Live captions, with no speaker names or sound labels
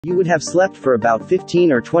You would have slept for about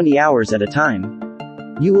 15 or 20 hours at a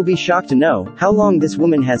time. You will be shocked to know how long this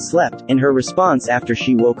woman has slept, and her response after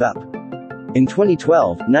she woke up. In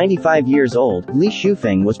 2012, 95 years old, Li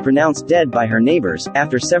Xiufeng was pronounced dead by her neighbors,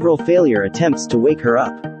 after several failure attempts to wake her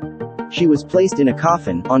up. She was placed in a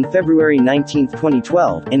coffin on February 19,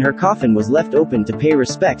 2012, and her coffin was left open to pay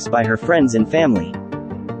respects by her friends and family.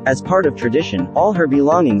 As part of tradition, all her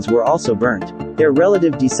belongings were also burnt. Their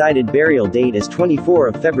relative decided burial date as 24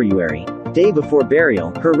 of February. Day before burial,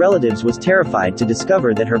 her relatives was terrified to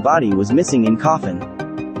discover that her body was missing in coffin.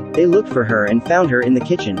 They looked for her and found her in the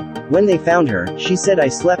kitchen. When they found her, she said, "I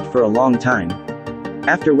slept for a long time.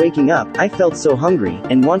 After waking up, I felt so hungry,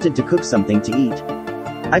 and wanted to cook something to eat.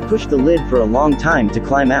 I pushed the lid for a long time to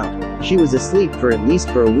climb out. She was asleep for at least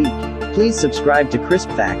a week." Please subscribe to Crisp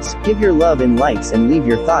Facts, give your love in likes and leave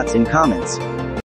your thoughts in comments.